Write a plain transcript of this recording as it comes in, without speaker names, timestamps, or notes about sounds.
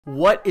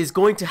What is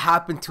going to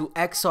happen to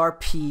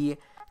XRP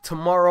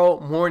tomorrow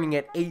morning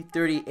at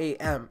 8:30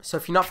 a.m. So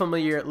if you're not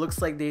familiar, it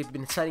looks like they've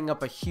been setting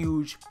up a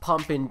huge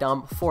pump and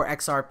dump for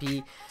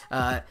XRP,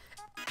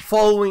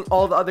 following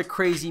all the other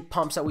crazy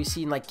pumps that we've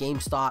seen, like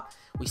GameStop,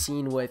 we've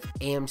seen with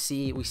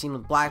AMC, we've seen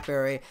with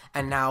BlackBerry,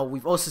 and now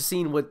we've also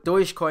seen with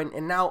Dogecoin,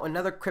 and now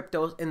another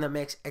crypto in the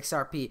mix,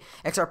 XRP.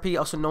 XRP,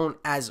 also known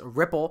as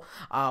Ripple,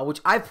 which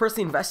I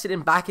personally invested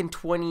in back in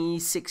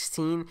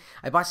 2016.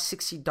 I bought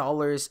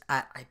 $60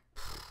 at,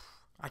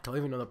 I don't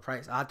even know the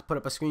price. I have to put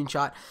up a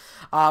screenshot.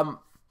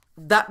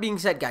 That being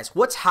said, guys,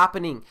 what's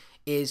happening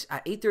is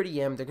at 8:30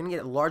 a.m. they're gonna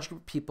get a large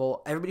group of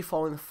people. Everybody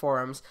following the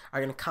forums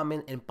are gonna come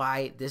in and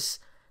buy this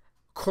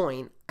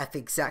coin at the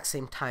exact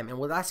same time, and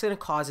what that's going to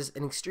cause is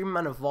an extreme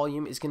amount of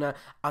volume is going to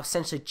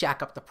essentially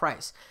jack up the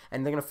price,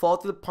 and they're going to fall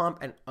through the pump,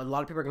 and a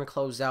lot of people are going to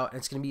close out, and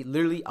it's going to be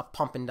literally a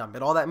pump and dump.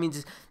 And all that means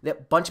is that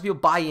a bunch of people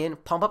buy in,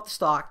 pump up the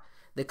stock,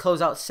 they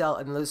close out, sell,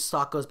 and the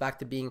stock goes back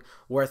to being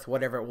worth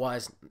whatever it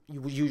was.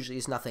 Usually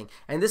is nothing.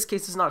 And in this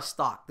case, it's not a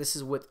stock. This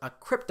is with a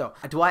crypto.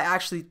 Do I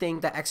actually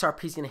think that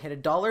XRP is going to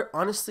hit $1?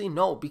 Honestly,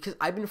 no, because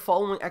I've been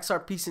following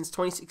XRP since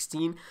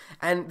 2016,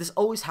 and this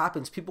always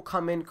happens. People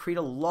come in, create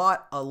a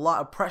lot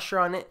of pressure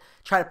on it,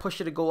 try to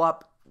push it to go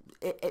up.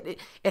 It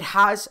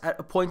has at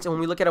a point, and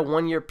when we look at a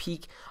 1 year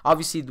peak,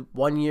 obviously the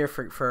 1 year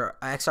for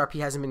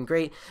XRP hasn't been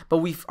great, but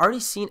we've already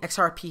seen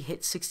XRP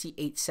hit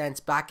 68 cents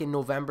back in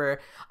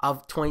November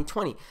of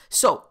 2020.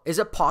 So is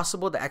it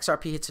possible that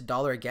XRP hits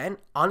 $1 again?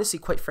 Honestly,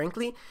 quite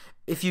frankly,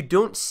 if you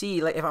don't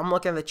see, like if I'm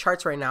looking at the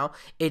charts right now,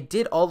 it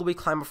did all the way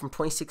climb up from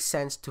 26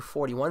 cents to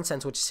 41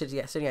 cents, which is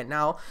sitting at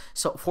now,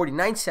 so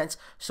 49 cents.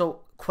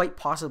 So quite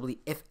possibly,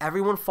 if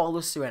everyone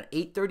follows through at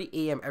 8:30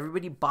 a.m.,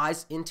 everybody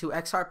buys into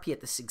XRP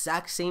at this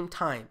exact same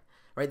time,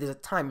 right? There's a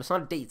time. It's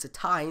not a date. It's a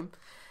time.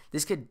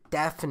 This could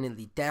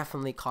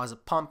definitely cause a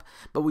pump.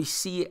 But we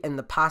see in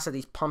the past that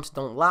these pumps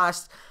don't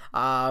last.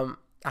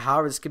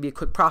 However, this could be a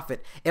quick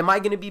profit. Am I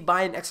going to be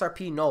buying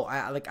XRP? No,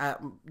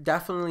 I'm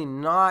definitely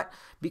not,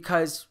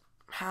 because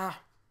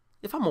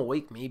if I'm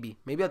awake, maybe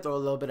I'll throw a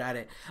little bit at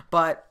it.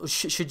 But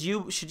should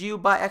you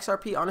buy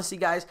XRP? Honestly,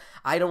 guys,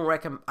 I don't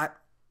recommend.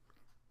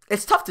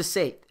 It's tough to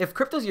say. If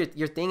crypto's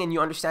your thing and you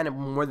understand it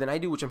more than I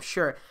do, which I'm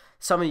sure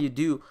some of you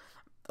do,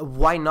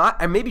 why not?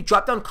 And maybe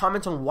drop down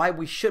comments on why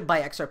we should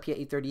buy XRP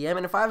at 8:30 a.m.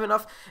 And if I have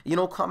enough,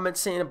 comments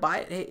saying to buy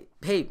it,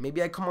 hey,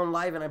 maybe I come on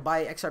live and I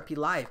buy XRP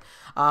live.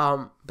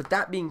 But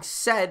that being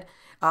said,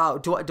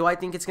 do I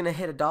think it's gonna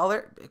hit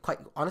 $1? Quite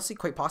honestly,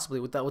 quite possibly.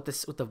 With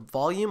the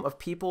volume of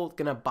people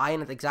gonna buy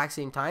in at the exact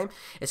same time,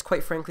 it's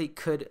quite frankly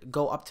could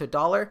go up to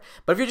 $1.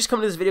 But if you're just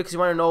coming to this video because you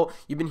want to know,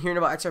 you've been hearing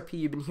about XRP,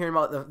 you've been hearing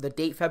about the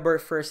date February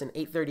 1st and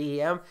 8:30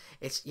 a.m.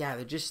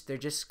 They're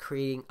just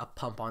creating a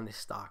pump on this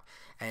stock.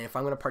 And if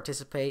I'm going to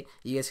participate,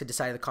 you guys can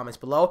decide in the comments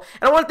below.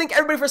 And I want to thank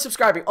everybody for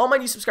subscribing. All my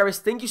new subscribers,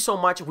 thank you so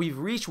much. We've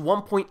reached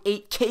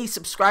 1.8K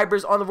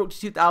subscribers on the road to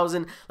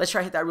 2,000. Let's try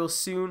to hit that real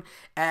soon.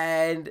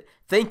 And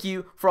thank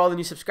you for all the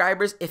new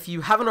subscribers. If you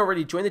haven't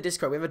already joined the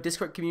Discord, we have a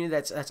Discord community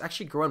that's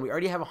actually growing. We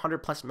already have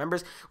 100+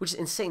 members, which is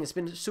insane. It's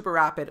been super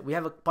rapid. We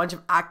have a bunch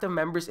of active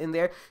members in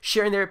there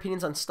sharing their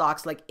opinions on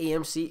stocks like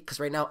AMC, because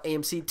right now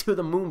AMC to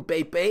the moon,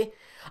 baby.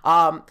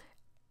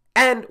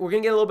 And we're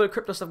going to get a little bit of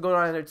crypto stuff going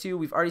on in there too.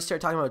 We've already started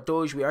talking about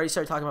Doge. We already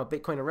started talking about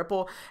Bitcoin and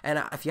Ripple.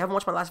 And if you haven't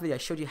watched my last video, I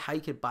showed you how you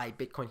could buy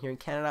Bitcoin here in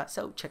Canada.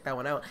 So check that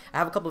one out. I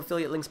have a couple of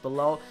affiliate links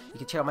below. You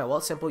can check out my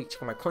Wallet Simple. You can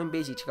check out my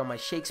Coinbase. You can check out my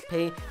Shakes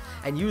Pay.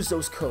 And use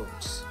those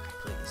codes,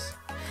 please.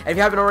 And if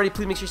you haven't already,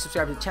 please make sure you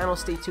subscribe to the channel.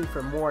 Stay tuned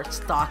for more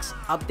stocks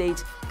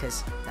updates,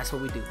 because that's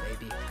what we do,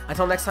 baby.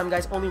 Until next time,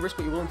 guys, only risk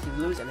what you're willing to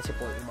lose. And it's your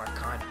boy, Umar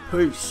Khan.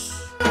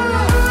 Peace.